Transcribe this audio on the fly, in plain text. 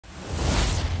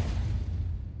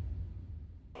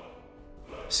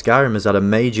Skyrim has had a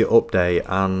major update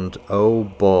and oh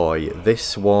boy,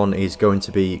 this one is going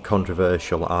to be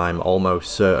controversial, I'm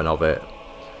almost certain of it.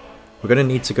 We're going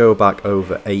to need to go back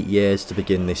over 8 years to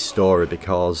begin this story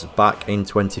because back in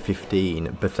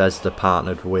 2015 Bethesda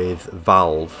partnered with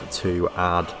Valve to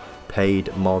add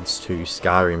paid mods to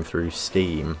Skyrim through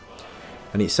Steam,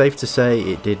 and it's safe to say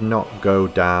it did not go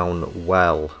down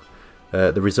well.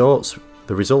 The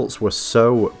results were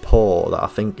so poor that I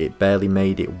think it barely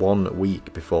made it 1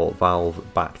 week before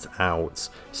Valve backed out,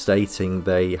 stating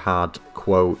they had,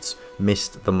 quote,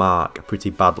 missed the mark pretty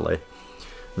badly.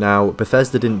 Now,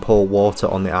 Bethesda didn't pour water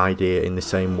on the idea in the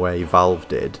same way Valve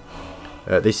did.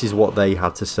 This is what they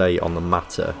had to say on the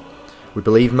matter. We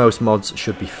believe most mods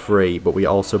should be free, but we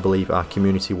also believe our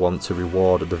community want to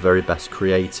reward the very best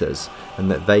creators, and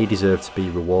that they deserve to be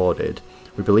rewarded.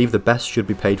 We believe the best should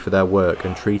be paid for their work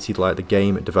and treated like the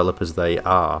game developers they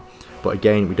are, but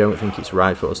again we don't think it's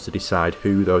right for us to decide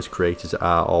who those creators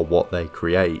are or what they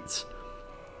create.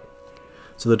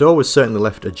 So the door was certainly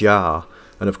left ajar,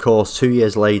 and of course 2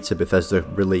 years later Bethesda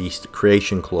released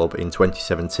Creation Club in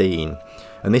 2017,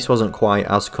 and this wasn't quite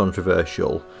as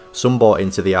controversial. Some bought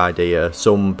into the idea,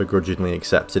 some begrudgingly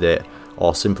accepted it,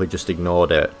 or simply just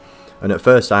ignored it, and at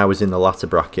first I was in the latter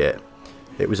bracket.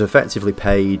 It was effectively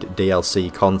paid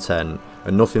DLC content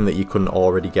and nothing that you couldn't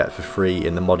already get for free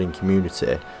in the modding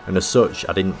community, and as such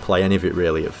I didn't play any of it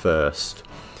really at first.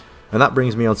 And that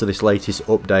brings me on to this latest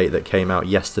update that came out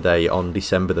yesterday on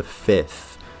December the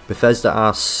 5th. Bethesda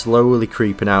are slowly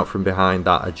creeping out from behind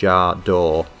that ajar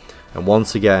door, and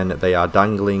once again they are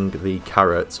dangling the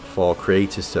carrot for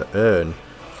creators to earn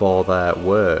for their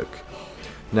work.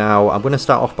 Now, I'm going to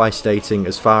start off by stating,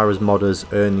 as far as modders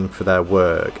earning for their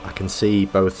work, I can see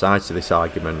both sides to this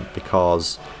argument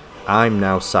because I'm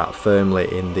now sat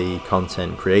firmly in the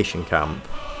content creation camp.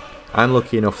 I'm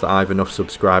lucky enough that I have enough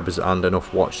subscribers and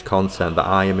enough watched content that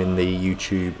I am in the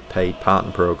YouTube paid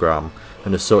partner program,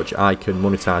 and as such I can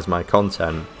monetize my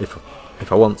content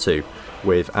if I want to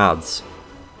with ads.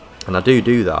 And I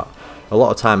do that. A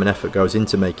lot of time and effort goes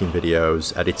into making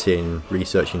videos, editing,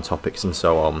 researching topics and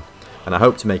so on. And I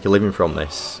hope to make a living from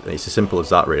this. It's as simple as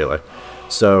that really.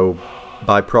 So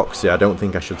by proxy I don't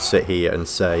think I should sit here and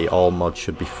say all mods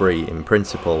should be free in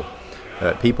principle.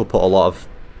 People put a lot of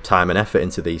time and effort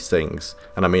into these things,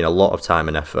 and I mean a lot of time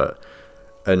and effort,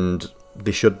 and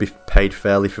they should be paid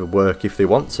fairly for work if they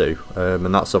want to,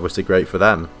 and that's obviously great for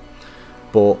them.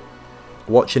 But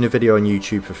watching a video on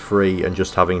YouTube for free and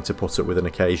just having to put up with an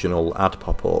occasional ad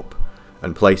pop-up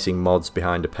and placing mods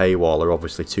behind a paywall are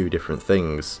obviously two different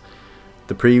things.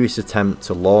 The previous attempt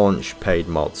to launch paid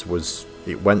mods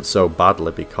went so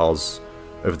badly because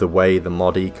of the way the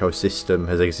mod ecosystem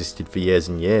has existed for years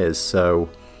and years, so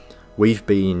we've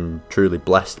been truly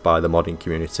blessed by the modding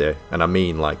community, and I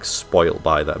mean like spoilt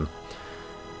by them.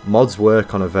 Mods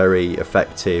work on a very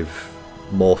effective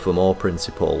more for more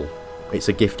principle. It's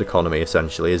a gift economy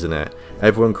essentially, isn't it?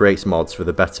 Everyone creates mods for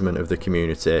the betterment of the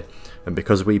community, and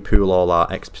because we pool all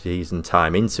our expertise and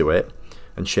time into it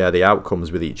and share the outcomes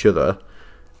with each other,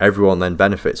 everyone then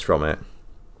benefits from it.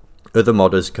 Other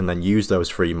modders can then use those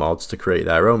free mods to create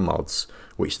their own mods,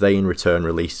 which they in return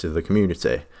release to the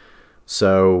community.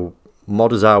 So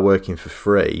modders are working for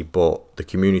free, but the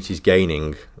community's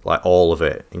gaining like all of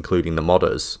it, including the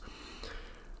modders.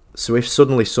 So if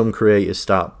suddenly some creators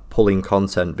start pulling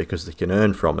content because they can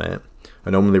earn from it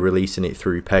and only releasing it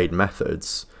through paid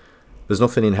methods, there's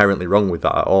nothing inherently wrong with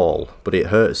that at all, but it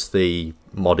hurts the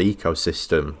mod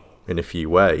ecosystem in a few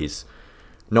ways.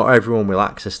 Not everyone will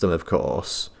access them, of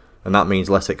course, and that means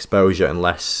less exposure and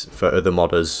less other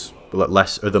modders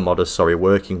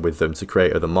working with them to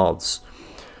create other mods.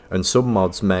 And some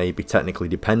mods may be technically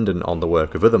dependent on the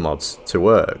work of other mods to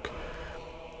work.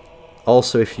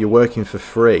 Also, if you're working for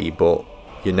free but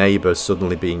your neighbour's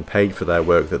suddenly being paid for their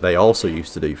work that they also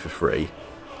used to do for free,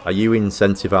 are you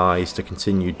incentivised to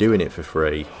continue doing it for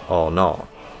free or not?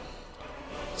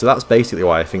 So that's basically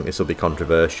why I think this will be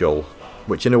controversial,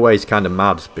 which in a way is kind of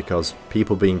mad because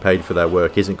people being paid for their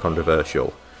work isn't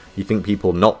controversial. You'd think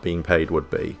people not being paid would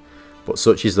be, but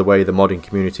such is the way the modding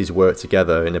communities work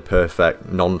together in a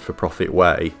perfect non-for-profit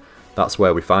way. That's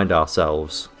where we find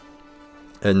ourselves.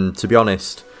 And to be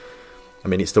honest, I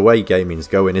mean, it's the way gaming's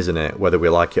going, isn't it? Whether we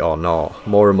like it or not.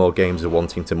 More and more games are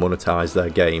wanting to monetize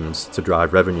their games to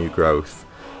drive revenue growth.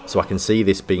 So I can see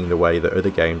this being the way that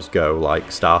other games go, like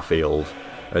Starfield,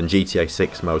 and GTA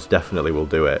 6 most definitely will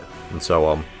do it, and so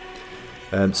on.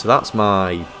 So that's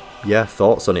my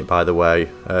thoughts on it, by the way.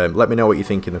 Let me know what you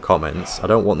think in the comments. I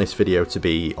don't want this video to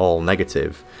be all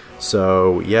negative.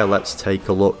 So yeah, let's take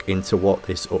a look into what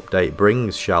this update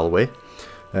brings, shall we?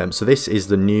 So this is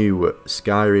the new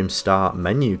Skyrim start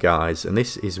menu, guys, and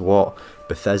this is what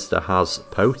Bethesda has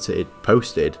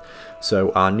posted.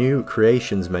 So our new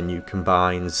creations menu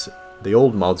combines the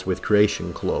old mods with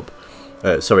Creation Club.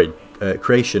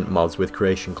 Creation mods with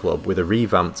Creation Club with a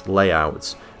revamped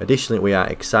layout. Additionally, we are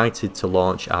excited to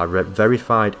launch our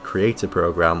verified creator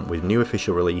program with new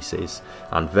official releases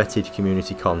and vetted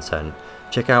community content.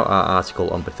 Check out our article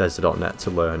on Bethesda.net to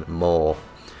learn more.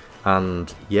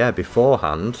 And yeah,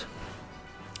 beforehand,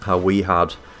 how we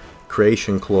had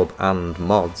Creation Club and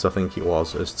mods, I think it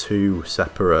was, as two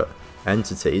separate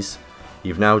entities.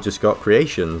 You've now just got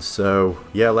creations, so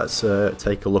yeah, let's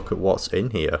take a look at what's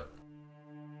in here.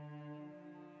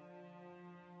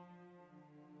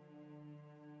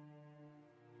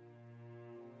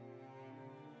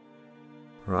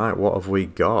 Right, what have we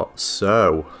got?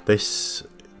 So, this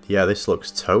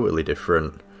looks totally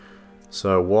different.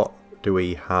 So what do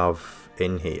we have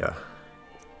in here?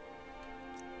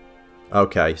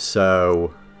 Okay,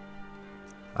 so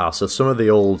some of the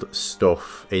old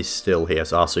stuff is still here.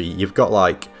 So you've got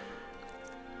like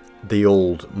the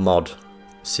old mod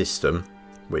system,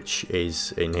 which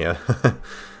is in here.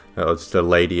 Oh, just a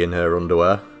lady in her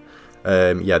underwear.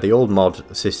 Yeah, the old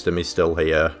mod system is still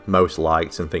here, most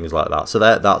liked and things like that. So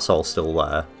that's all still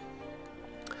there.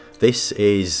 This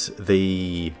is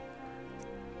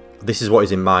what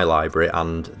is in my library,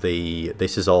 and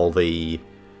this is all the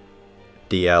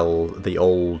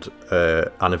old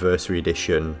Anniversary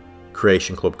Edition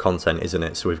Creation Club content, isn't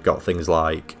it? So we've got things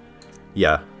like,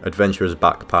 yeah, Adventurer's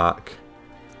Backpack,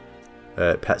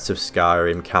 Pets of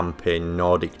Skyrim, Camping,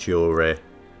 Nordic Jewellery,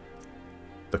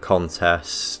 the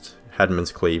Contest,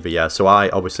 Headman's Cleaver, yeah. So I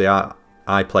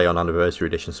play on Anniversary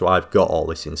Edition, so I've got all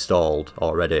this installed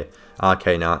already.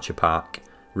 Arcane Archer Pack,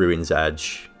 Ruin's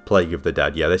Edge, Plague of the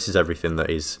Dead, yeah, this is everything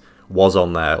that was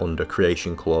on there under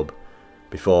Creation Club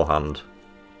beforehand.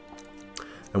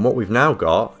 And what we've now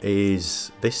got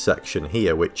is this section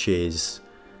here, which is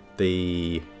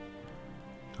I'm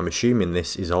assuming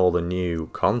this is all the new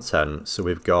content. So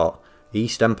we've got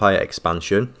East Empire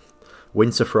Expansion,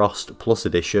 Winterfrost Plus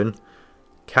Edition,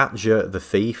 Katja the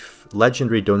Thief,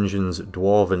 Legendary Dungeons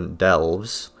Dwarven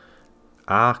Delves,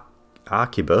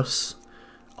 Arquebus,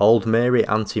 Aldmeri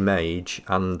Anti-Mage,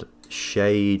 and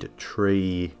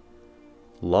Shadetree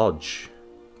Lodge.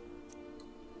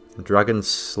 Dragon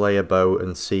Slayer Bow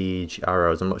and Siege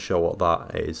Arrows, I'm not sure what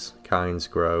that is. Kynes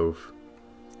Grove,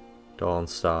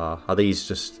 Dawnstar. Are these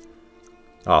just...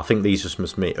 Oh, I think these just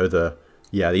must meet other...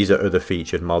 Yeah, these are other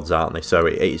featured mods, aren't they? So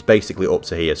it's basically up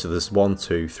to here. So there's 1,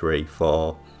 2, 3,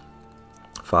 4,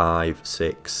 5,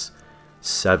 6,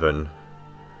 7.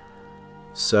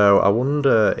 So I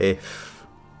wonder if...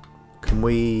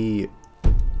 I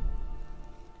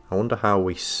wonder how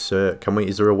we search.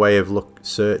 Is there a way of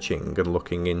searching and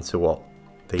looking into what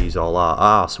these all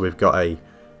are? So we've got a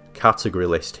category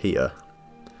list here.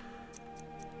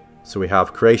 So we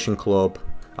have Creation Club.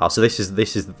 So this is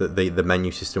the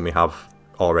menu system we have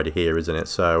already here, isn't it?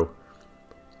 So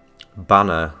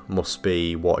banner must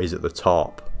be what is at the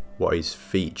top, what is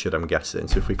featured, I'm guessing.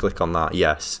 So if we click on that,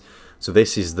 yes. So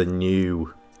this is the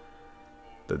new,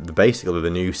 basically the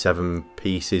new 7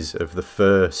 pieces of the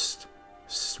first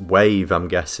wave, I'm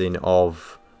guessing,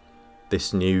 of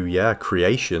this new, yeah,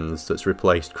 creations that's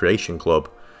replaced Creation Club.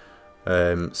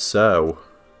 So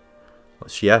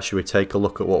should we take a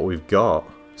look at what we've got?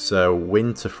 So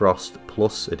Winterfrost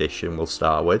Plus Edition we'll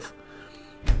start with,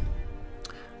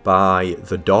 by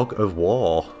the Dog of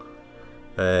War.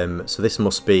 So this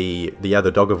must be,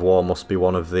 the Dog of War must be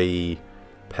one of the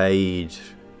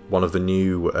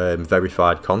new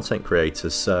verified content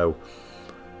creators. So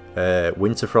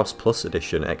Winterfrost Plus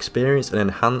Edition, experience an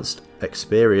enhanced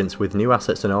experience with new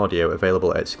assets and audio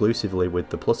available exclusively with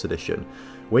the Plus Edition.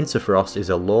 Winterfrost is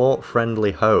a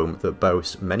lore-friendly home that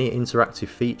boasts many interactive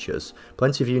features,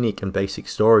 plenty of unique and basic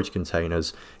storage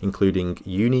containers, including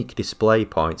unique display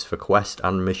points for quest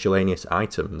and miscellaneous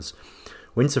items.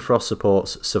 Winterfrost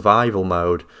supports survival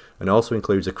mode and also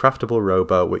includes a craftable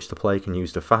rowboat which the player can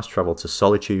use to fast travel to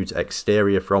Solitude's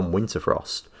exterior from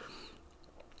Winterfrost.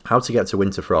 How to get to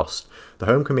Winterfrost. The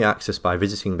home can be accessed by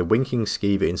visiting the Winking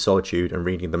Skeever in Solitude and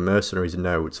reading the Mercenary's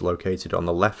note located on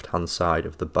the left-hand side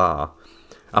of the bar.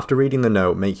 After reading the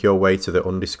note, make your way to the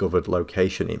undiscovered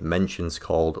location it mentions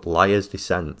called Liar's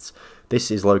Descent. This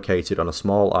is located on a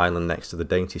small island next to the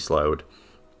Dainty Sload.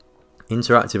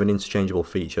 Interactive and interchangeable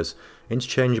features.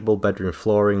 Interchangeable bedroom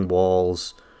flooring,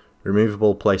 walls,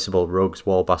 removable placeable rugs,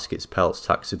 wall baskets, pelts,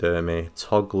 taxidermy,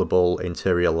 toggleable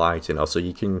interior lighting. Also,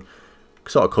 you can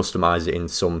sort of customize it in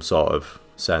some sort of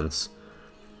sense.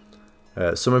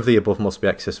 Some of the above must be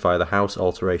accessed via the House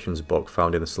Alterations book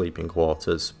found in the sleeping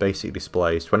quarters. Basic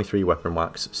displays, 23 weapon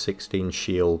racks, 16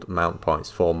 shield mount points,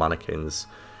 4 mannequins.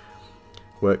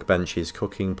 Workbenches,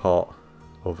 cooking pot,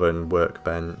 oven,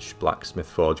 workbench, blacksmith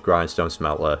forge, grindstone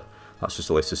smelter. That's just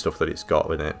a list of stuff that it's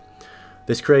got in it.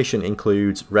 This creation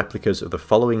includes replicas of the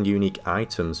following unique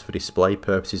items for display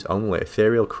purposes only.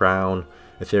 Ethereal crown,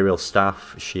 ethereal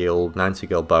staff, shield,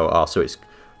 nightingale bow. Oh, so is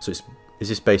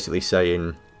this basically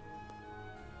saying,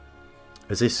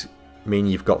 does this mean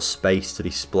you've got space to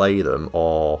display them,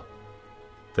 or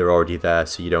they're already there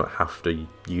so you don't have to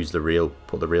use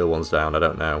put the real ones down? I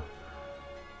don't know.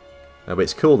 But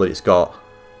it's cool that it's got,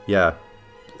 yeah,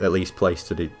 at least place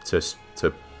to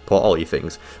put all your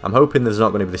things. I'm hoping there's not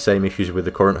going to be the same issues with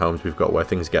the current homes we've got where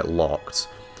things get locked.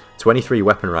 23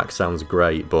 weapon racks sounds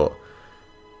great, but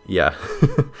yeah.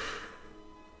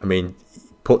 I mean,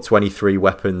 put 23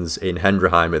 weapons in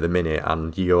Hendrheim at the minute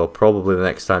and you're probably, the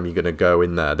next time you're going to go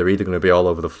in there, they're either going to be all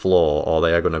over the floor or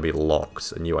they are going to be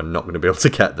locked and you are not going to be able to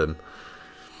get them.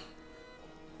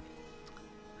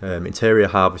 Interior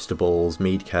harvestables,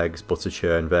 mead kegs, butter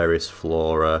churn, various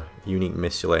flora, unique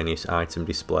miscellaneous item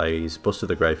displays, bust of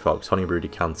the grey fox, honeybrew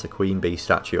decanter, queen bee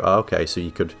statue. Oh, okay, so you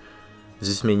could, does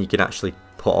this mean you can actually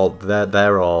put all,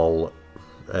 they're all,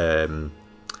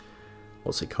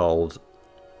 what's it called?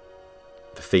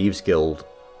 The Thieves Guild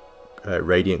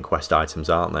Radiant Quest items,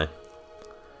 aren't they?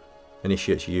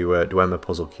 Initiates you, Dwemer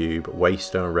puzzle cube,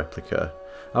 Waystone replica.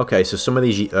 Okay, so some of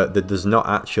these, there's not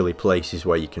actually places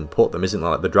where you can put them, isn't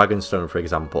there? Like the Dragonstone, for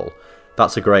example.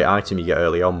 That's a great item you get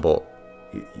early on, but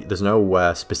there's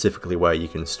nowhere specifically where you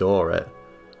can store it.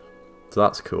 So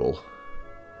that's cool.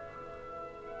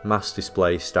 Mass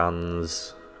display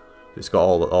stands. It's got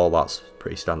all that's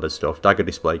pretty standard stuff. Dagger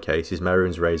display cases,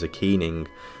 Merun's razor, Keening,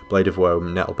 Blade of Woe,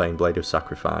 Nettlebane, Blade of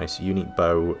Sacrifice, unique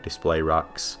bow display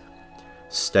racks,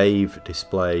 stave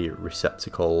display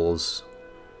receptacles.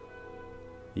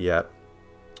 Yep.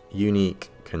 Unique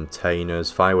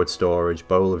containers, firewood storage,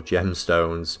 bowl of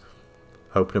gemstones,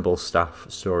 openable staff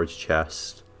storage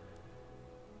chest,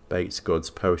 baked goods,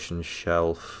 potion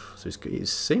shelf. So it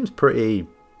seems pretty,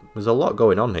 there's a lot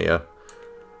going on here.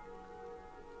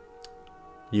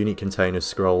 Unique containers,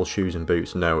 scrolls, shoes and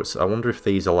boots, notes. I wonder if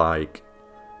these are like,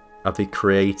 have they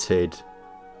created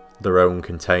their own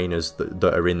containers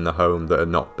that are in the home that are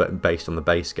not based on the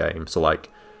base game? So like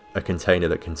a container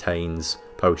that contains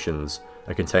potions,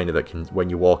 a container that can, when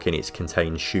you walk in, it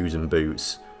contains shoes and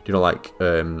boots. Do you know, like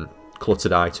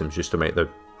cluttered items just to make the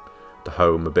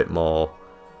home a bit more,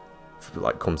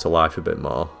 like, come to life a bit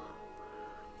more.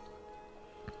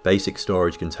 Basic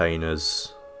storage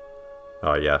containers.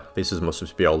 Oh yeah, this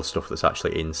must be all the stuff that's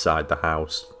actually inside the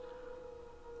house.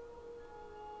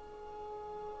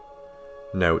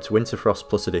 Note, Winterfrost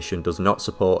Plus Edition does not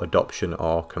support adoption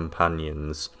or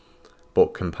companions,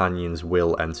 but companions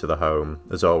will enter the home.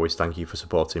 As always, thank you for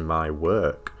supporting my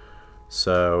work.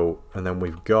 So, and then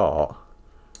we've got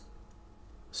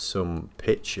some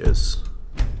pictures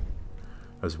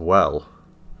as well.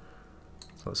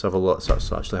 Let's have a look.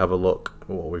 Let's actually have a look at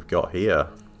what we've got here.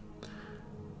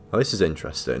 Oh, this is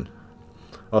interesting.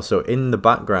 Also, in the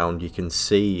background, you can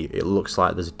see it looks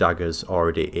like there's daggers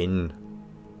already in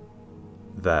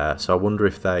there. So I wonder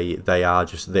if they are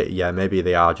just, yeah, maybe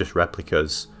they are just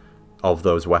replicas of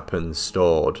those weapons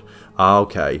stored. Ah,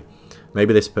 okay.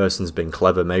 Maybe this person's been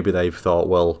clever. Maybe they've thought,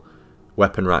 well,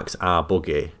 weapon racks are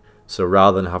buggy, so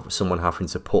rather than have someone having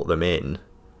to put them in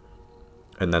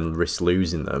and then risk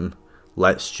losing them,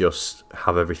 let's just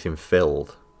have everything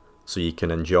filled so you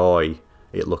can enjoy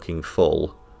it looking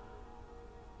full,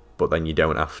 but then you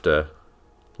don't have to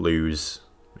lose,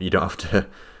 you don't have to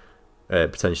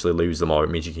potentially lose them, or it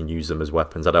means you can use them as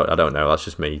weapons. I don't know, that's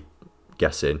just me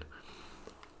guessing.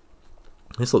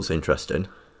 This looks interesting.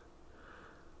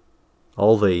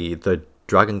 All the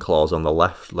dragon claws on the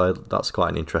left, that's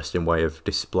quite an interesting way of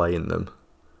displaying them.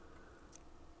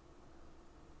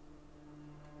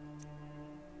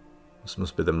 This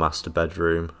must be the master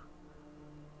bedroom.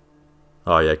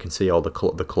 Oh yeah, you can see all the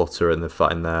clutter and the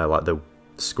fat in there, like the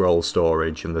scroll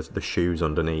storage and the shoes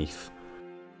underneath.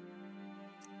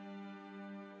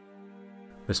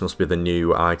 This must be the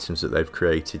new items that they've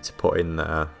created to put in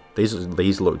there.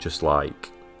 These look just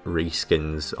like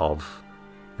reskins of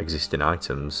existing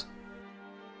items.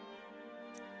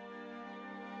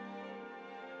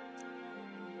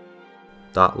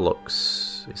 That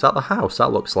looks... is that the house?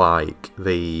 That looks like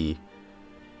the...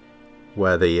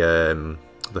 where the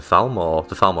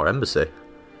Thalmor embassy.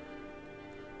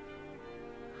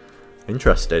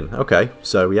 Interesting. Okay,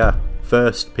 so yeah,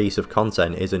 first piece of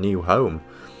content is a new home.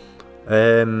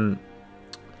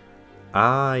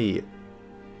 I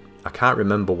I can't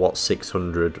remember what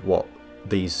 600, what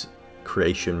these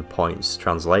creation points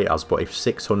translate as, but if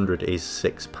 600 is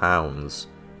 £6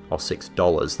 or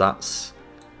 $6, that's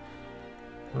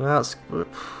I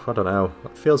don't know.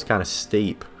 It feels kind of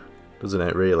steep, doesn't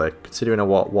it? Really, considering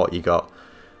what you got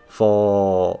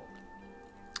for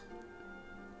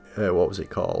what was it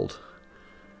called?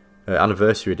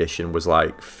 Anniversary edition was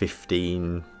like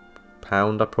 £15.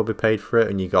 I probably paid for it,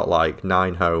 and you got like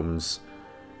 9 homes,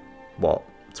 what,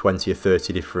 20 or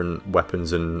 30 different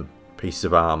weapons and pieces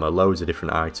of armor, loads of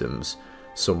different items,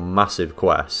 some massive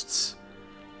quests.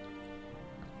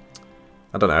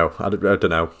 I don't know. I don't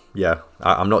know. Yeah,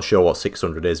 I'm not sure what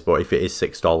 600 is, but if it is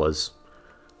 $6,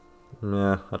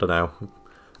 yeah, I don't know.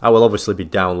 I will obviously be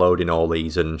downloading all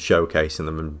these and showcasing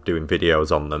them and doing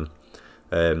videos on them.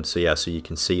 So yeah, so you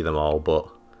can see them all. But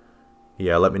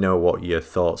yeah, let me know what your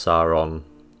thoughts are on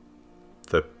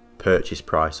the purchase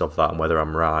price of that and whether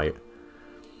I'm right.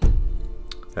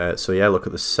 So yeah, look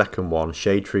at the second one,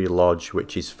 Shadetree Lodge,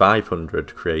 which is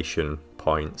 500 creation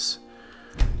points.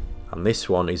 And this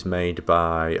one is made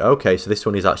by... Okay, so this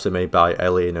one is actually made by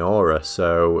Eleonora.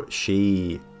 So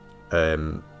she,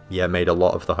 yeah, made a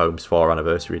lot of the homes for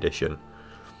Anniversary Edition.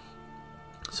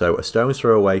 So, a stone's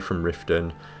throw away from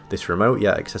Riften, this remote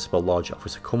yet accessible lodge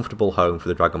offers a comfortable home for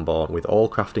the Dragonborn with all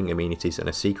crafting amenities and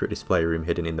a secret display room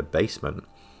hidden in the basement.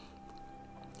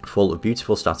 Full of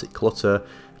beautiful static clutter,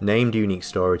 named unique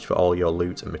storage for all your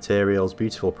loot and materials,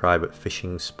 beautiful private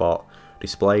fishing spot,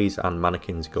 displays and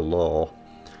mannequins galore.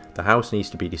 The house needs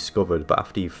to be discovered, but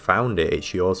after you've found it,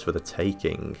 it's yours for the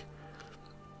taking.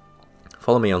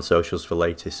 Follow me on socials for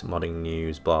latest modding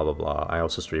news, blah blah blah. I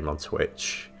also stream on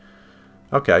Twitch.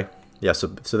 Okay, yeah, so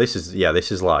this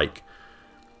is like...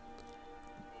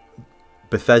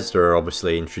 Bethesda are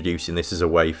obviously introducing this as a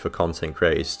way for content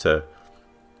creators to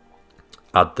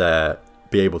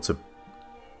be able to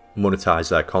monetize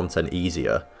their content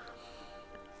easier.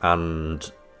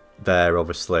 And they're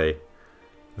obviously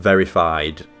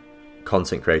verified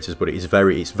content creators, but it's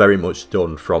very much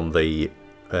done from the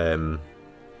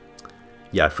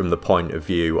from the point of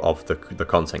view of the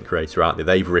content creator, aren't they?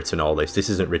 They've written all this. This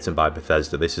isn't written by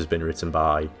Bethesda. This has been written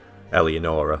by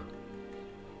Eleonora.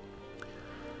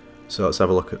 So let's have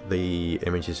a look at the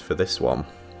images for this one.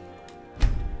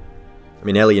 I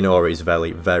mean, Eleonora is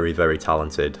very, very, very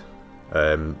talented.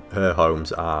 Her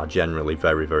homes are generally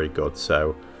very, very good.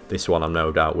 So this one, I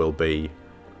no doubt, will be,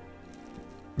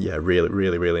 yeah, really,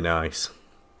 really, really nice.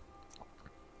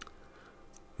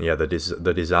 Yeah, the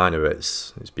design of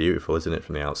it's beautiful, isn't it,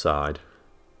 from the outside?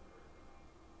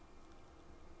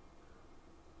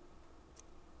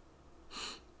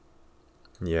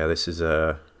 Yeah, this is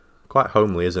quite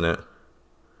homely, isn't it?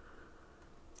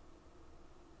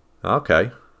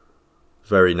 Okay.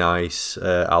 Very nice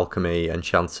alchemy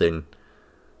enchanting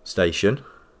station.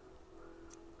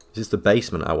 Is this the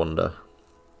basement, I wonder?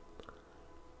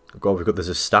 God, there's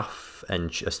a stave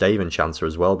enchanter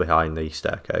as well behind the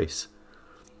staircase.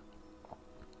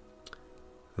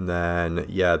 And then,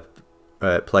 yeah,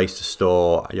 place to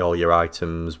store all your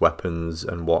items, weapons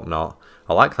and whatnot.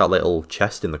 I like that little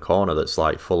chest in the corner that's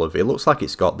like full of... It looks like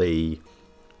it's got the...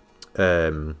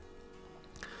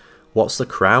 what's the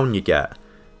crown you get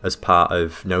as part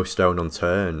of No Stone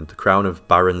Unturned? The crown of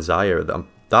Baron Zaya.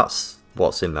 That's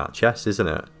what's in that chest, isn't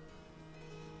it?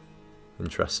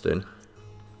 Interesting.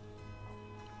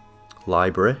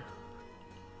 Library.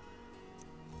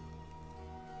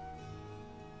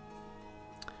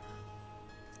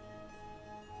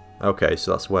 Okay, so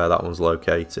that's where that one's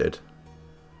located.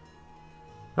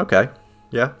 Okay,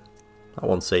 yeah. That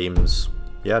one seems,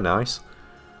 yeah, nice.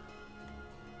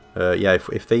 Yeah,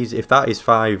 if that is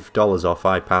 $5 or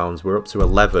 £5, we're up to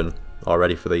 11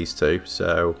 already for these two.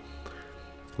 So,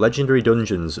 Legendary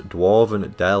Dungeons,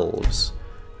 Dwarven Delves,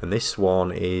 and this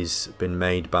one is been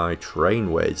made by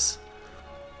Trainwiz.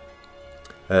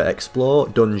 Explore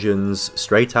dungeons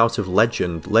straight out of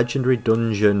Legend. Legendary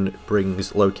Dungeon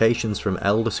brings locations from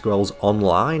Elder Scrolls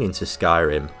Online into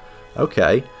Skyrim.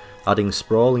 Okay, adding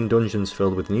sprawling dungeons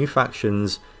filled with new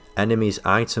factions, enemies,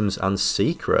 items and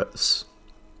secrets.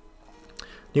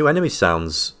 New enemies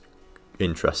sounds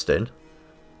interesting.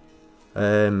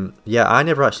 Yeah, I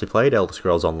never actually played Elder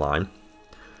Scrolls Online,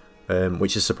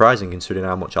 which is surprising considering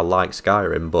how much I like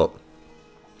Skyrim, but...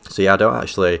 So yeah, I don't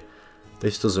actually...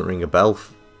 This doesn't ring a bell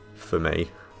for me,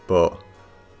 but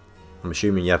I'm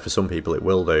assuming, yeah, for some people it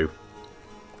will do.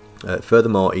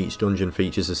 Furthermore, each dungeon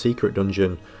features a secret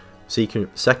dungeon,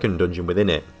 second dungeon within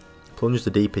it. Plunge the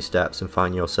deepest depths and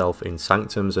find yourself in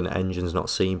sanctums and engines not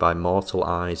seen by mortal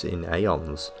eyes in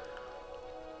aeons.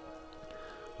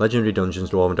 Legendary Dungeons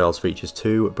Dwarven Delves features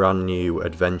 2 brand new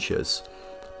adventures.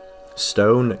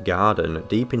 Stone Garden.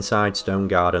 Deep inside Stone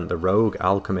Garden, the rogue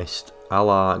alchemist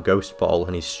Alar Ghostball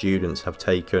and his students have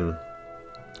taken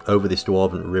over this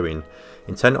dwarven ruin,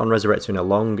 intent on resurrecting a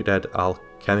long-dead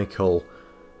alchemical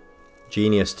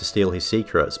genius to steal his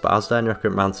secrets, but as their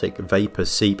necromantic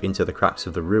vapours seep into the cracks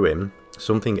of the ruin,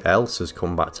 something else has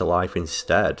come back to life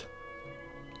instead.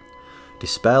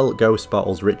 Dispel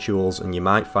Ghostbottle's rituals and you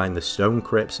might find the stone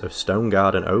crypts of Stone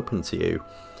Garden open to you,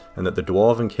 and that the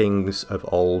Dwarven kings of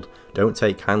old don't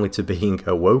take kindly to being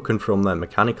awoken from their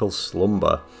mechanical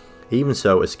slumber. Even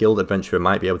so, a skilled adventurer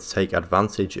might be able to take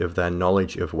advantage of their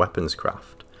knowledge of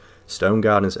weaponscraft. Stone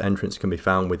Garden's entrance can be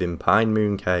found within Pine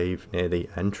Moon Cave near the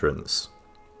entrance.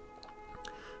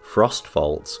 Frost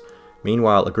Vault.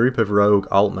 Meanwhile, a group of rogue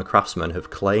Altmer craftsmen have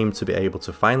claimed to be able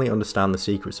to finally understand the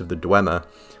secrets of the Dwemer,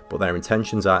 but their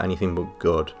intentions are anything but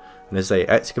good, and as they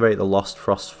excavate the lost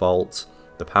Frost Vault,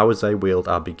 the powers they wield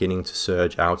are beginning to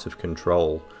surge out of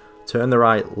control. Turn the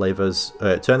right levers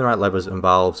and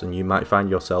valves and you might find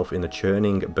yourself in the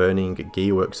churning, burning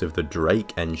gearworks of the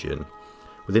Drake engine.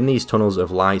 Within these tunnels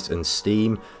of light and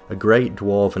steam, a great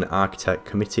dwarven architect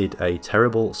committed a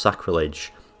terrible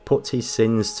sacrilege, put his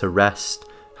sins to rest,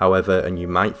 however, and you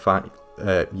might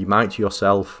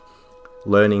yourself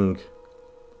learning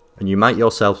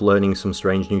some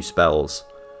strange new spells.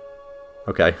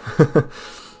 Okay.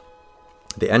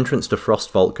 The entrance to Frost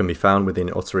Vault can be found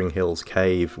within Uttering Hills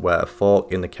Cave, where a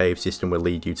fork in the cave system will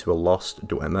lead you to a lost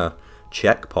Dwemer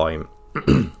checkpoint.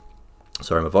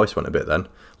 Sorry, my voice went a bit then.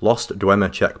 Lost Dwemer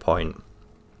checkpoint.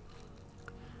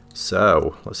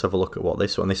 So, let's have a look at what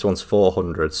this one. This one's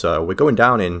 400, so we're going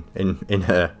down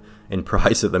in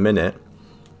price at the minute.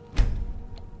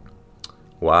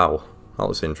 Wow, that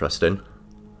was interesting.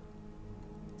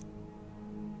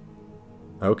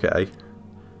 Okay.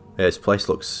 Yeah, this place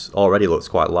already looks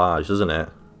quite large, doesn't it?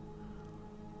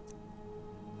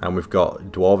 And we've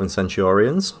got Dwarven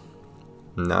Centurions.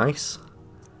 Nice.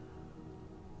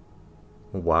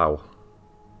 Wow.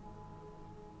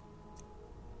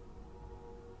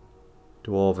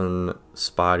 Dwarven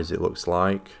spiders, it looks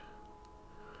like.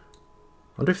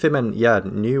 I wonder if they meant, yeah,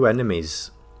 new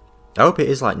enemies. I hope it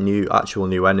is like actual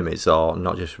new enemies, or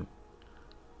not just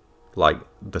like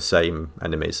the same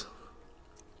enemies.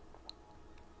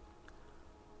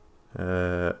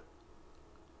 Oh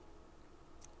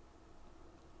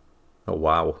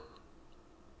wow.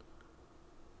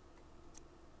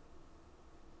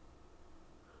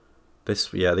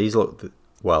 These look,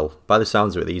 well, by the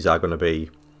sounds of it, these are going to be,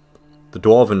 the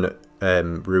Dwarven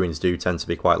ruins do tend to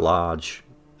be quite large,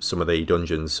 some of the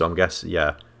dungeons, so I'm guessing,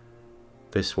 yeah,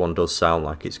 this one does sound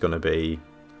like it's going to be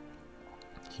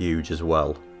huge as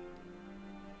well,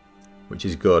 which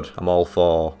is good. I'm all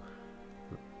for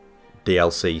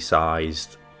DLC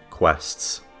sized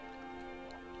quests.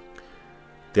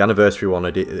 The anniversary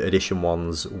edition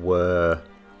ones were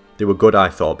good, I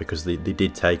thought, because they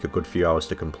did take a good few hours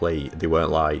to complete. They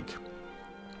weren't like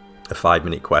a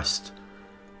 5-minute quest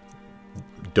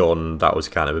done. That was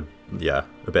kind of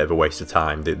a bit of a waste of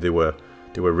time. They were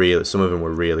really, some of them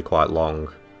were really quite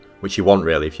long, which you want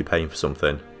really if you're paying for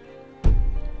something.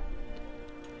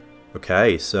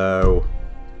 Okay, so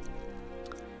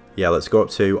yeah, let's go up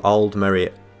to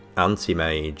Aldmeri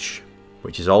Anti-Mage,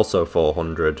 which is also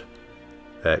 400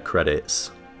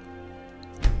 credits.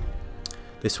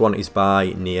 This one is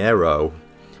by Niero.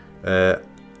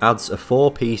 Adds a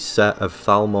 4-piece set of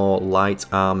Thalmor light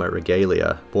armour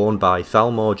regalia, worn by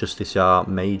Thalmor Justiciar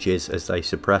mages as they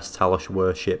suppress Talos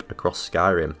worship across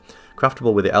Skyrim.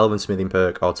 Craftable with the Elven Smithing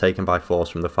perk or taken by force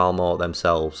from the Thalmor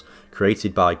themselves.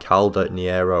 Created by Calder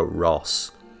Niero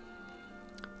Ross.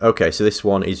 Okay, so this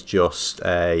one is just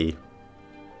a...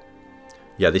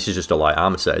 yeah, this is just a light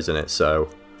armour set, isn't it? So...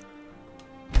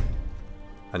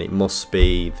 and it must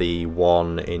be the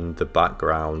one in the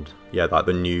background. Yeah, like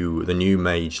the new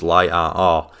mage light armor.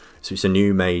 Oh, so it's a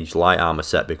new mage light armor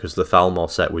set, because the Thalmor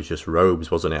set was just robes,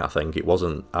 wasn't it? I think it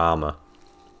wasn't armor.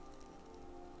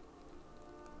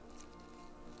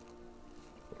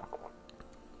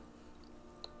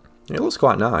 It looks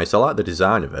quite nice. I like the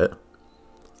design of it.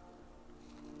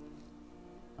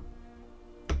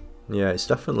 Yeah, it's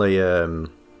definitely a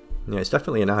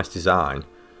nice design.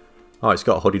 Oh, it's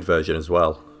got a hooded version as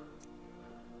well.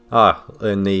 Ah,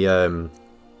 and the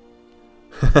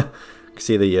you can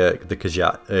see the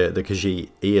Khajiit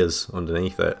ears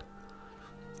underneath it.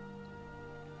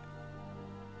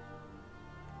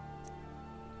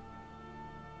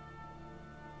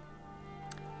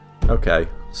 Okay,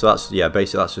 so that's, yeah,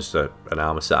 basically that's just an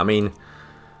armor set. I mean,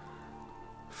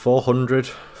 400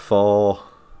 for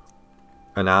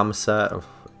an armor set.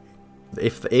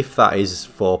 If that is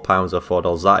 £4 or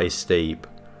 $4, that is steep.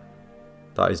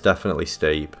 That is definitely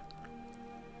steep.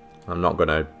 I'm not going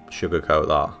to sugarcoat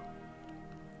that.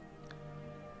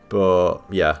 But,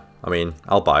 yeah, I mean,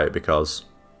 I'll buy it because,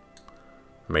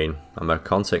 I mean, I'm a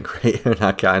content creator and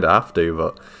I kind of have to,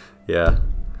 but, yeah.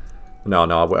 No,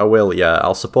 I will, yeah,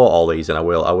 I'll support all these and I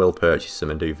will purchase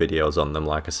them and do videos on them,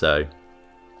 like I say.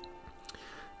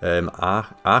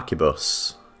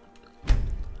 Arquebus.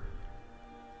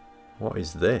 What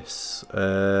is this?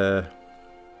 The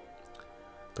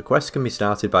quest can be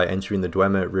started by entering the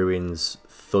Dwemer Ruins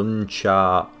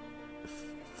Thunchar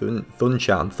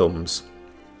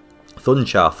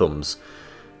Thumbs,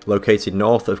 located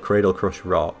north of Cradle Crush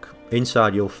Rock.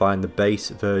 Inside you'll find the base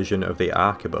version of the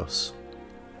Arquebus,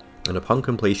 and upon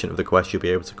completion of the quest you'll be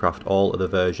able to craft all other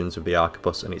versions of the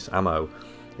Arquebus and its ammo.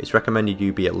 It's recommended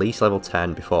you be at least level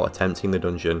 10 before attempting the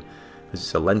dungeon, as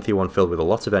it's a lengthy one filled with a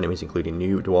lot of enemies including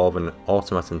new Dwarven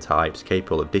automaton types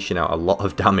capable of dishing out a lot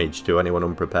of damage to anyone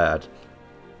unprepared.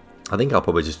 I think I'll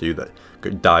probably just do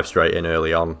that, dive straight in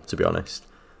early on, to be honest.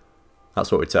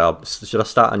 That's what we tell. Should I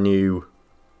start a new...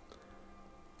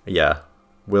 Yeah,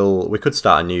 we could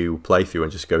start a new playthrough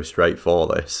and just go straight for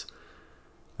this.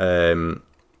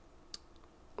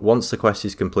 Once the quest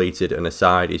is completed and a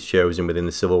side is chosen within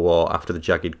the Civil War after the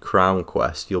Jagged Crown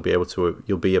quest, you'll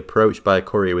be approached by a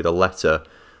courier with a letter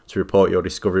to report your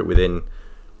discovery within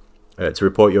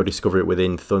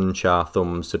Thunchar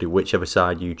Thumbs to do whichever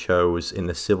side you chose in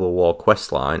the Civil War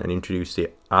questline and introduce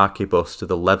the Arquebus to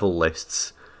the level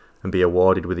lists and be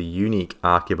awarded with a unique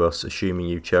Arquebus, assuming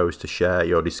you chose to share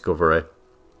your discovery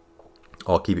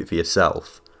or keep it for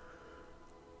yourself.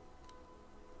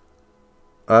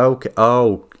 Okay,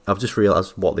 oh, I've just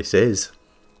realised what this is.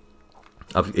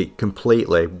 It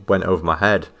completely went over my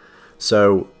head.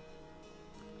 So,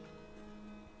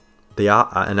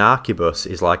 an Arquebus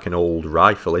is like an old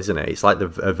rifle, isn't it? It's like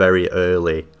a very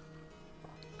early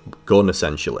gun,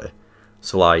 essentially.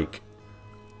 So, like,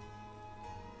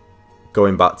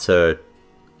 going back to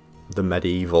the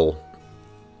medieval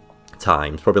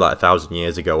times, probably like 1,000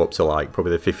 years ago, up to like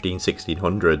probably the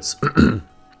 1600s.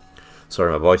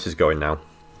 Sorry, my voice is going now.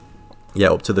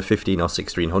 Yeah, up to the 15 or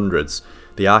 1600s,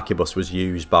 the Arquebus was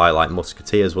used by like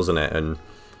musketeers, wasn't it? And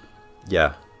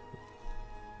yeah,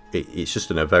 it's just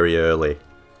an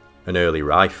early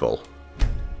rifle.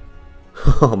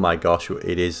 Oh my gosh,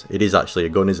 it is actually a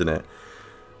gun, isn't it?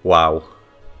 Wow.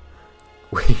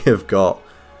 We have got...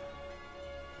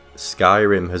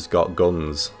 Skyrim has got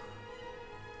guns.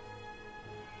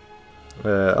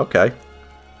 Okay.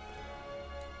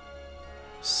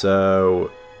 So...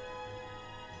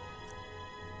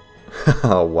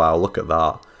 Oh wow, look at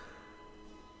that.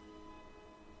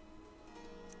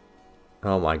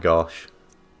 Oh my gosh.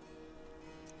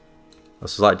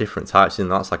 This is like different types, and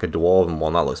that's like a Dwarven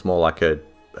one. That looks more like a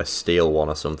steel one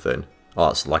or something. Oh,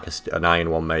 that's like an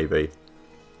iron one maybe.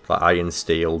 Like iron,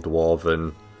 steel,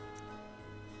 Dwarven.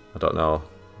 I don't know.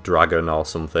 Dragon or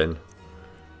something.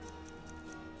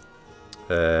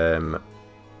 Oh,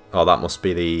 that must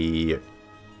be the...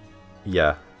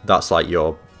 Yeah, that's like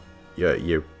your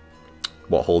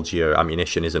what holds your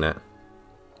ammunition, isn't it?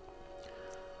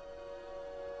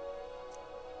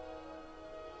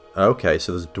 Okay,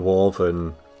 so there's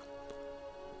Dwarven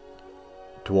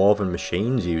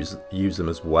machines use them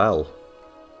as well.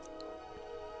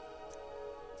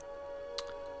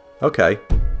 Okay.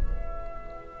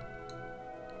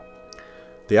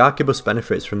 The Arquebus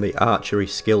benefits from the archery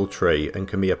skill tree and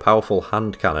can be a powerful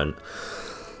hand cannon.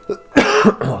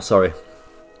 Oh, sorry.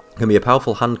 Can be a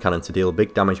powerful hand cannon to deal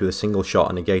big damage with a single shot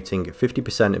and negating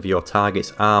 50% of your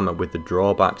target's armor with the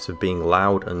drawbacks of being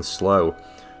loud and slow.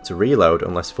 To reload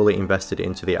unless fully invested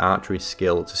into the archery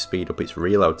skill to speed up its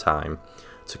reload time.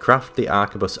 To craft the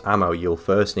Arquebus ammo, you'll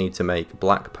first need to make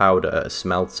black powder at a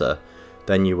smelter.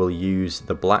 Then you will use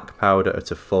the black powder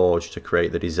at a forge to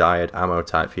create the desired ammo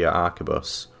type for your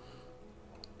Arquebus.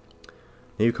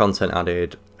 New content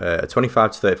added, a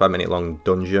 25 to 35 minute long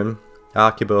dungeon,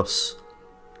 Arquebus.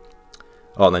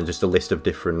 Oh, and then just a list of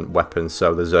different weapons.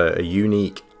 So there's a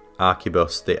unique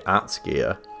Arquebus, the At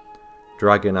gear.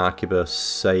 Dragon Arquebus,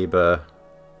 Saber,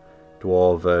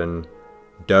 Dwarven,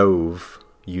 Dove,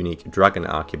 unique Dragon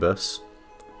Arquebus.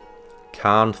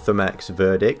 Karn Thumex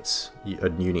Verdict,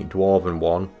 a unique Dwarven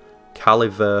one.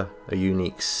 Caliver, a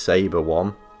unique Saber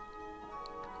one.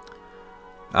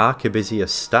 Arquebusia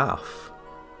Staff.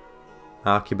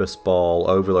 Arquebus Ball,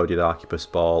 Overloaded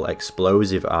Arquebus Ball,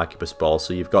 Explosive Arquebus Ball.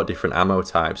 So you've got different ammo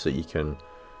types that you can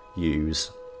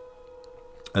use.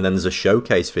 And then there's a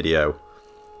showcase video.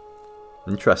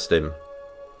 Interesting.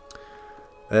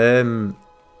 So,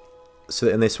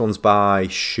 and this one's by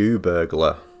Shoe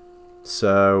Burglar.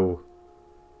 So,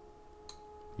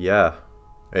 yeah.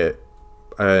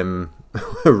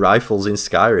 Rifles in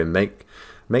Skyrim.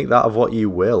 Make that of what you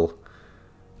will.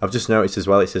 I've just noticed as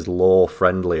well it says lore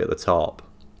friendly at the top.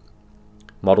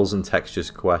 Models and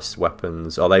textures, quests,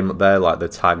 weapons. Oh, they're like the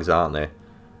tags, aren't they?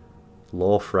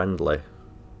 Lore friendly.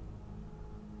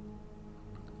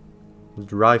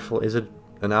 Rifle, is it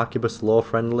an Arquebus lore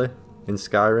friendly in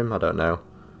Skyrim? I don't know.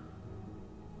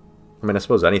 I mean, I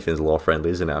suppose anything's lore friendly,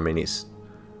 isn't it? I mean, it's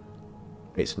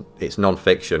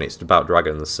non-fiction, it's about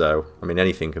dragons, so I mean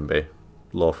anything can be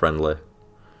lore friendly.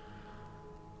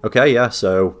 Okay, yeah,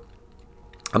 so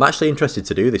I'm actually interested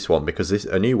to do this one because this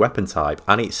is a new weapon type,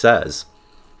 and it says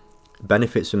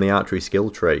benefits from the archery skill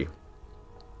tree.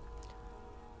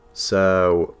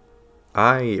 So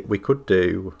we could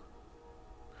do.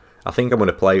 I think I'm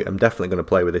definitely going to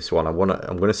play with this one. I'm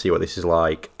going to see what this is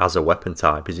like as a weapon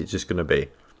type. Is it just going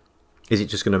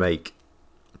to make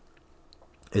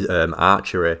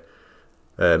archery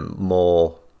even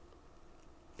more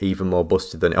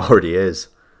busted than it already is?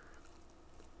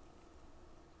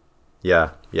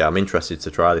 Yeah, I'm interested to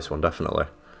try this one, definitely.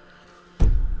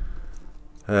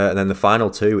 And then the final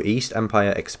two, East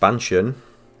Empire Expansion,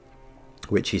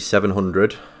 which is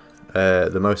 700,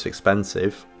 the most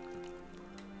expensive,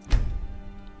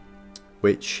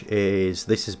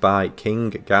 this is by King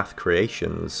Gath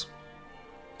Creations.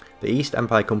 The East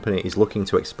Empire Company is looking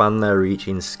to expand their reach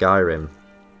in Skyrim,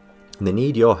 and they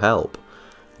need your help.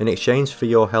 In exchange for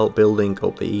your help building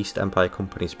up the East Empire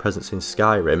Company's presence in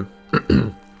Skyrim,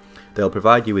 they'll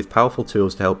provide you with powerful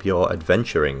tools to help your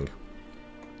adventuring.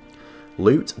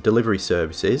 Loot delivery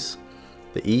services.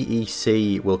 The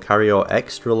EEC will carry your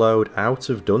extra load out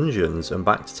of dungeons and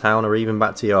back to town, or even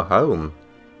back to your home.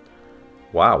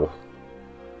 Wow.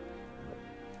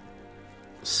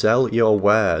 Sell your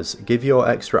wares. Give your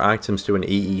extra items to an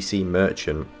EEC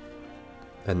merchant,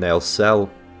 and they'll sell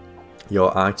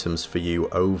your items for you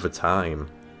over time.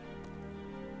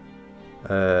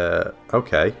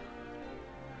 Okay.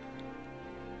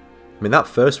 I mean, that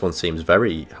first one seems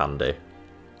very handy.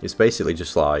 It's basically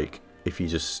just like, if you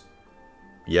just,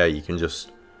 yeah, you can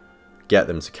just get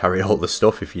them to carry all the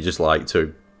stuff if you just like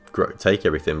to take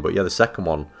everything. But yeah, the second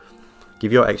one,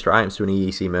 give your extra items to an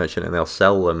EEC merchant and they'll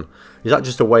sell them. Is that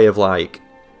just a way of like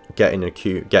getting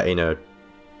a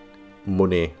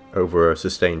money over a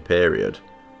sustained period?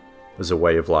 As a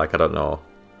way of like, I don't know,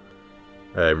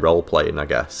 role playing, I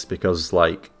guess. Because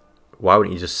like, why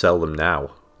wouldn't you just sell them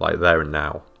now, like there and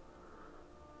now?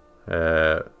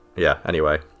 Yeah,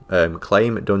 anyway.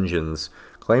 Claim dungeons.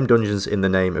 Claim dungeons in the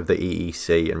name of the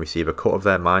EEC and receive a cut of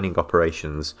their mining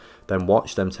operations. Then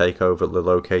watch them take over the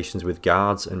locations with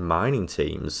guards and mining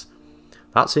teams.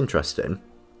 That's interesting.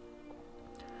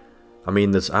 I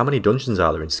mean, how many dungeons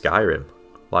are there in Skyrim?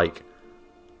 Like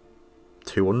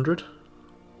 200?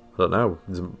 I don't know.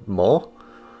 Is more?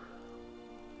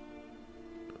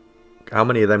 How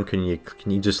many of them can you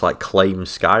just like claim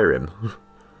Skyrim?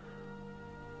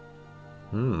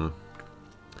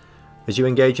 As you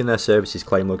engage in their services,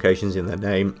 claim locations in their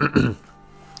name,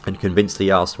 and convince the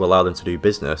Jarls to allow them to do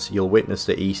business, you'll witness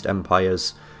the East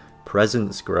Empire's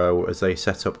presence grow as they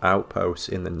set up outposts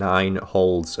in the Nine,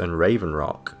 Holds and Raven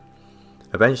Rock.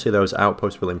 Eventually those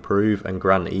outposts will improve and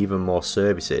grant even more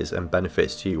services and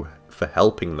benefits to you for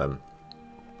helping them.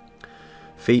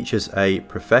 Features a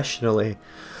professionally...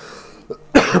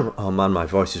 oh man, my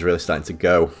voice is really starting to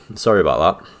go. Sorry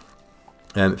about that.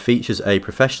 Features a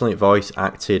professionally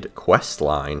voice-acted quest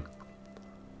line.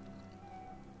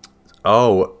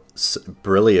 Oh,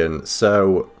 brilliant.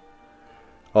 So,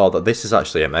 this is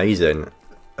actually amazing.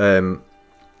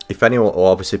 If anyone, or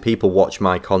obviously people watch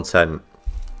my content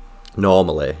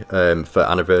normally for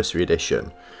Anniversary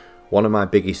Edition, one of my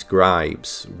biggest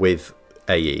gripes with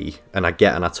AE, and I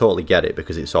totally get it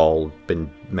because it's all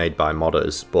been made by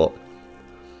modders, but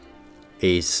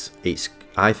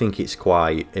I think it's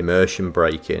quite immersion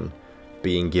breaking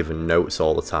being given notes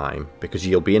all the time, because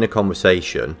you'll be in a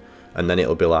conversation and then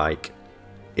it'll be like,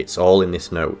 it's all in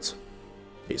this note.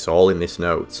 It's all in this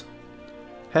note.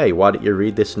 Hey, why didn't you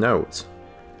read this note?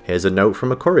 Here's a note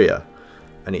from a courier.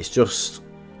 And it's just,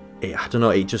 I don't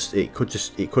know, it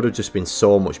could have just been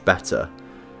so much better.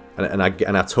 And I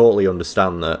totally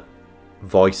understand that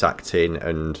voice acting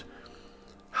and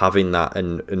having that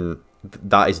and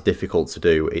that is difficult to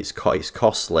do. It's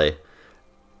costly,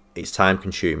 it's time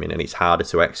consuming, and it's harder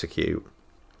to execute.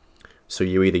 So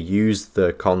you either use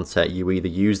the content, you either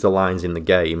use the lines in the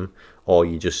game, or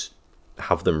you just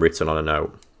have them written on a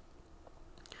note.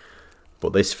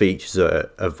 But this features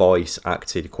a voice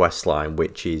acted quest line,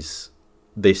 which is,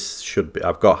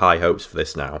 I've got high hopes for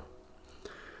this now.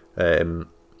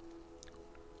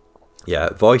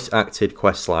 Yeah, voice-acted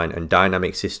questline and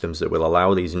dynamic systems that will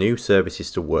allow these new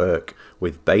services to work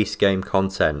with base game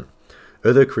content,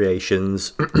 other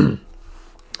creations,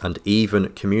 and even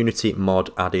community mod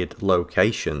added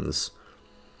locations.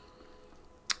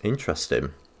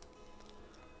 Interesting.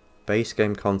 Base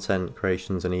game content,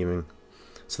 creations, and even...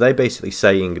 So they're basically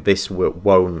saying this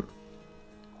won't...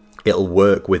 It'll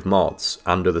work with mods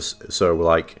and others, so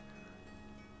like...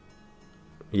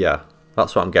 Yeah,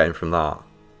 that's what I'm getting from that.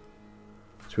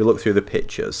 So we look through the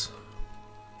pictures.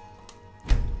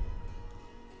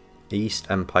 East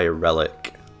Empire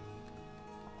Relic.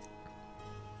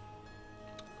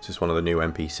 This is one of the new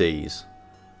NPCs.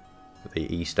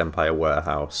 The East Empire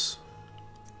Warehouse.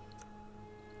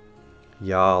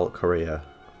 Jarl Korea.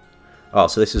 Oh,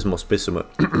 so this must be some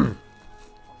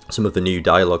some of the new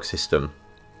dialogue system.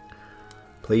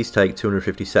 Please take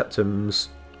 250 septums.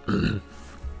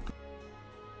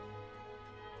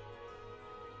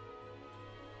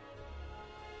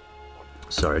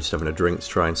 Sorry, just having a drink to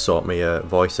try and sort my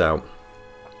voice out.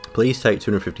 Please take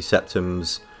 250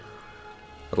 septums.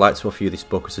 I'd like to offer you this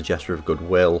book as a gesture of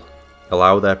goodwill.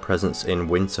 Allow their presence in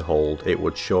Winterhold. It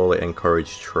would surely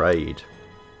encourage trade.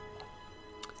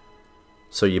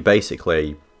 So you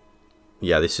basically...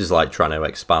 Yeah, this is like trying to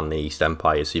expand the East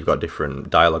Empire, so you've got different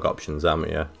dialogue options, haven't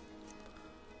you?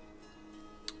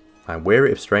 I'm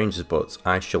weary of strangers, but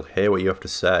I shall hear what you have to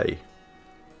say.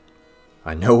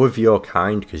 I know of your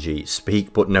kind, Khajiit.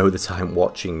 Speak, but know that I'm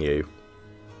watching you.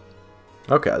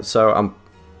 Okay, so I'm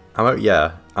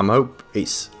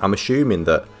assuming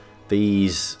that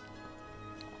these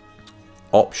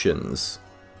options,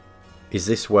 is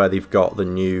this where they've got the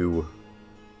new,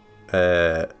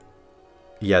 the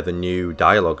new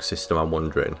dialogue system? I'm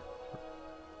wondering,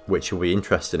 which will be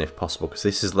interesting if possible,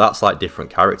 because that's like different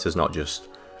characters, not just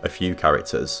a few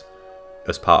characters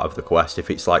as part of the quest. If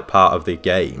it's like part of the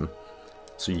game.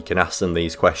 So you can ask them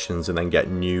these questions and then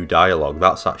get new dialogue.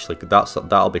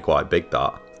 That'll be quite big.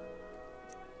 That.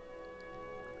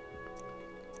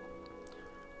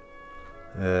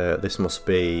 This must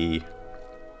be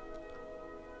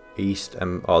East.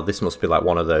 Oh, this must be like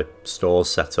one of the stores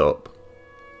set up.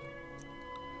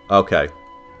 Okay.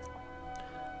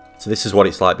 So this is what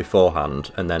it's like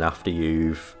beforehand, and then after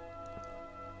you've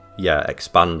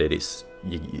expanded, it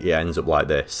ends up like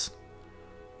this.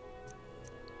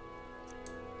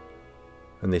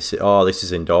 And this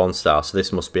is in Dawnstar, so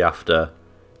this must be after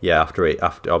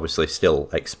obviously still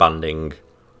expanding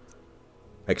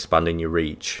your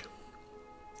reach.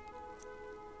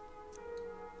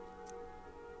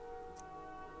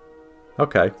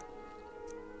 Okay.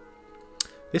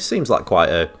 This seems like quite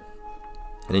an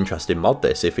interesting mod,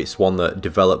 this, if it's one that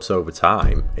develops over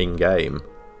time in game.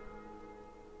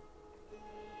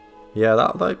 Yeah,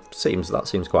 that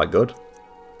seems quite good.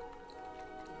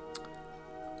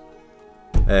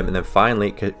 And then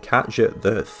finally, Katja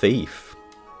the Thief.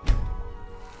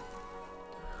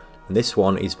 And this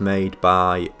one is made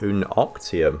by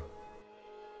Unoctium.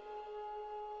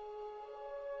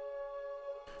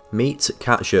 Meet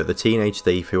Katja, the teenage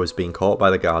thief who has been caught by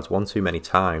the guards one too many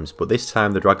times, but this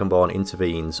time the Dragonborn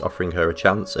intervenes, offering her a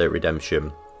chance at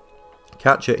redemption.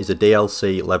 Katja is a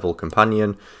DLC level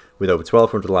companion with over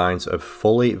 1200 lines of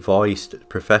fully voiced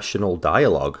professional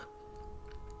dialogue.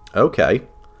 Okay.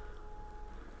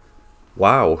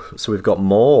 Wow, so we've got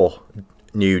more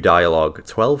new dialogue.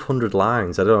 1200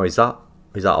 lines. I don't know, is that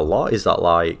a lot? Is that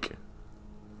like...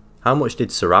 How much did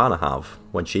Serana have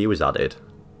when she was added?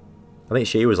 I think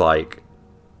she was like...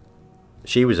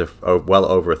 She was well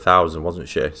over 1,000, wasn't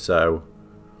she? So...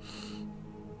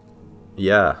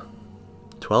 Yeah.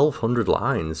 1200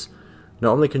 lines.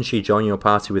 Not only can she join your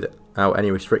party without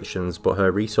any restrictions, but her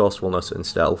resourcefulness and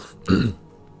stealth...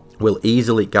 will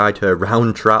easily guide her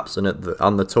round traps and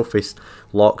on the toughest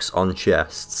locks on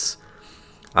chests.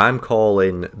 I'm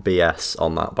calling BS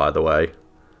on that, by the way.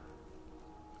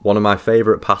 One of my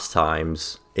favourite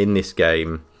pastimes in this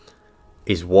game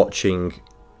is watching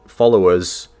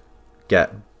followers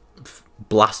get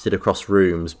blasted across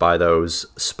rooms by those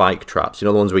spike traps. You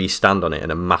know, the ones where you stand on it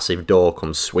and a massive door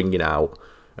comes swinging out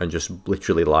and just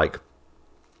literally like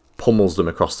pummels them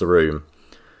across the room.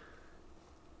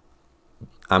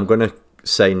 I'm going to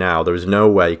say now, there is no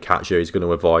way Katja is going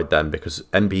to avoid them, because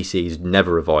NPCs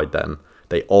never avoid them.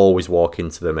 They always walk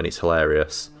into them and it's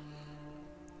hilarious.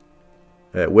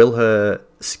 Will her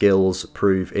skills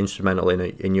prove instrumental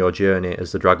in your journey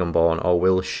as the Dragonborn, or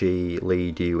will she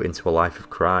lead you into a life of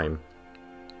crime?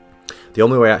 The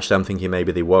only way actually I'm thinking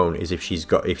maybe they won't is if she's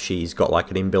got like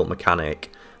an inbuilt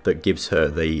mechanic that gives her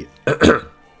the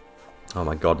oh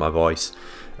my god, my voice,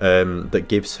 that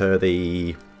gives her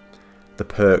the the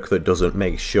perk that doesn't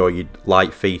make sure you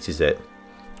light feet, is it?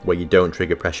 Where you don't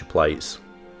trigger pressure plates.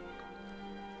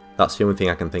 That's the only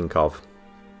thing I can think of.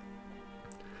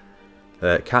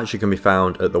 Katja can be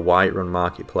found at the Whiterun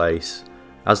Marketplace.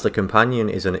 As the companion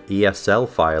is an ESL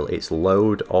file, it's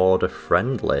load order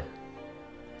friendly.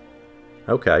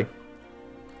 Okay.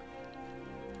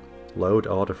 Load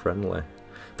order friendly.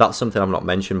 That's something I've not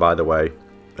mentioned, by the way,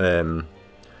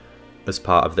 as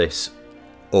part of this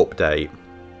update.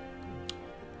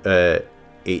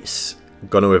 It's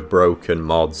gonna have broken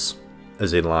mods,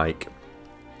 as in like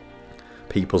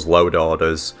people's load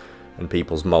orders and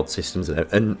people's mod systems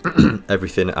and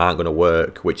everything aren't going to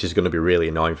work, which is going to be really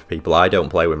annoying for people. I don't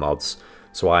play with mods,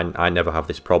 so I never have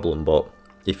this problem, but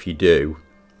if you do,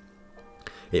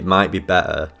 it might be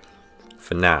better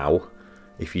for now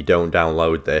if you don't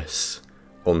download this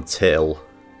until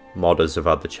modders have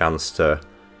had the chance to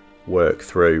work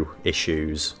through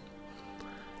issues.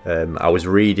 I was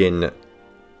reading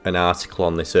an article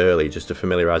on this early just to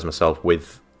familiarise myself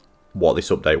with what this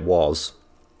update was,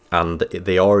 and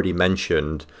they already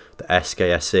mentioned that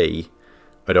SKSE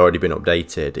had already been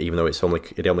updated, even though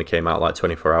it only came out like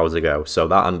 24 hours ago. So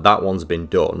that one's been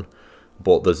done,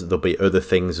 but there'll be other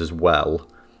things as well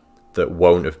that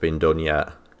won't have been done yet.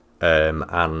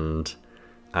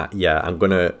 Yeah, I'm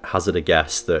gonna hazard a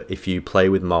guess that if you play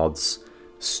with mods,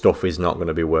 stuff is not going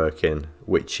to be working,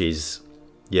 which is,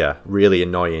 yeah, really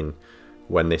annoying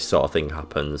when this sort of thing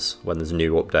happens, when there's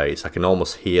new updates. I can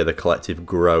almost hear the collective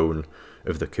groan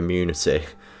of the community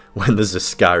when there's a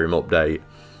Skyrim update.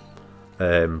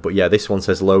 But yeah, this one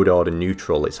says load order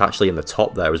neutral. It's actually in the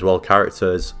top there as well.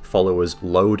 Characters, followers,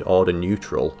 load order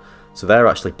neutral. So they're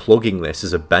actually plugging this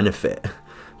as a benefit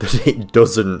that it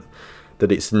doesn't,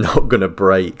 that it's not going to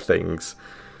break things.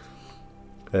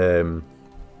 Yeah.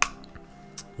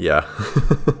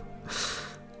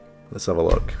 Let's have a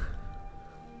look.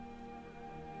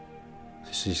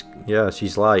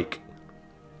 She's like,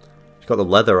 she's got the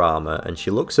leather armor, and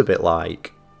she looks a bit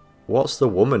like, what's the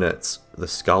woman at the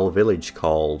Skull Village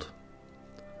called?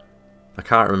 I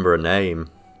can't remember her name.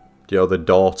 You know, the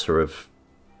daughter of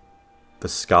the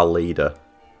Skull leader.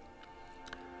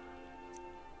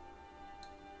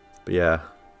 But yeah,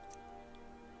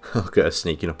 look at her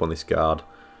sneaking up on this guard.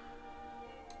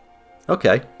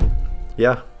 Okay,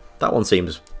 yeah, that one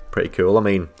seems pretty cool. I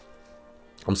mean,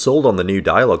 I'm sold on the new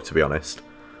dialogue, to be honest.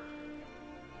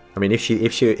 I mean, if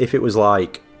it was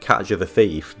like Katja the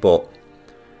Thief, but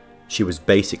she was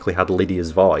basically had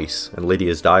Lydia's voice and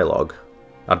Lydia's dialogue,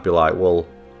 I'd be like, well,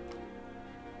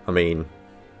 I mean,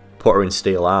 put her in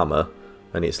steel armor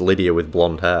and it's Lydia with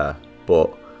blonde hair.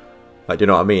 But like, do you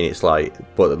know what I mean? It's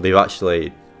like, but they've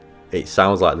actually, it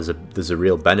sounds like there's a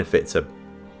real benefit to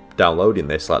downloading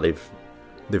this. Like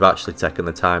they've actually taken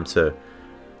the time to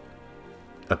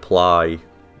apply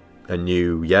a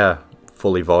new, yeah,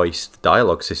 fully voiced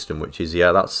dialogue system, which is,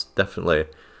 yeah, that's definitely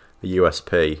a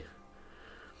USP.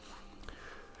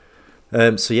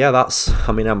 So yeah, that's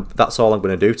all I'm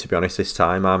going to do, to be honest, this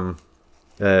time.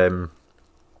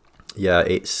 Yeah,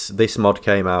 this mod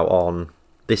came out on,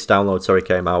 this download, sorry,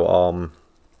 came out on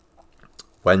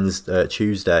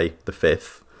Tuesday the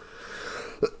 5th.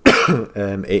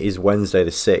 It is Wednesday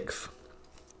the 6th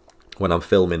when I'm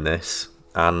filming this,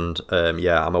 and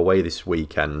yeah, I'm away this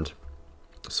weekend.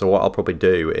 So what I'll probably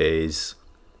do is,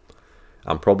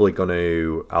 I'm probably going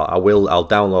to, I'll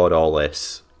download all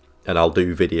this, and I'll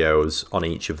do videos on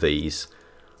each of these,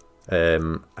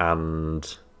 and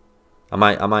I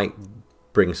might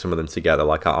bring some of them together.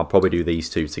 Like I'll probably do these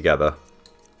two together,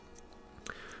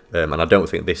 and I don't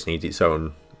think this needs its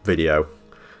own video,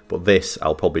 but this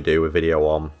I'll probably do a video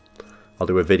on. I'll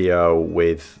do a video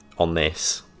on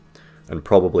this, and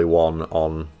probably one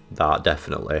on that,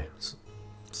 definitely.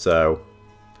 So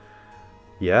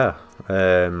yeah,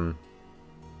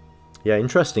 yeah,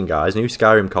 interesting, guys. New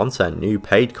Skyrim content, new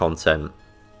paid content.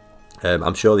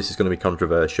 I'm sure this is going to be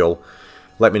controversial.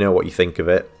 Let me know what you think of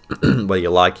it, whether you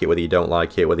like it, whether you don't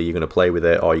like it, whether you're going to play with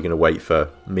it, or you're going to wait for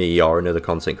me or another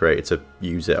content creator to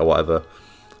use it or whatever.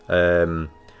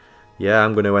 Yeah,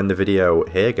 I'm going to end the video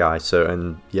here, guys. So,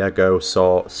 and yeah, go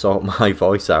sort my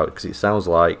voice out, because it sounds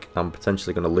like I'm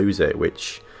potentially going to lose it,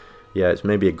 which, yeah, it's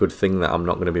maybe a good thing that I'm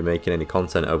not going to be making any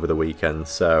content over the weekend.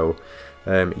 So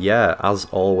yeah, as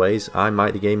always, I'm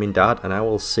Mike the Gaming Dad, and I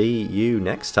will see you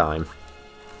next time.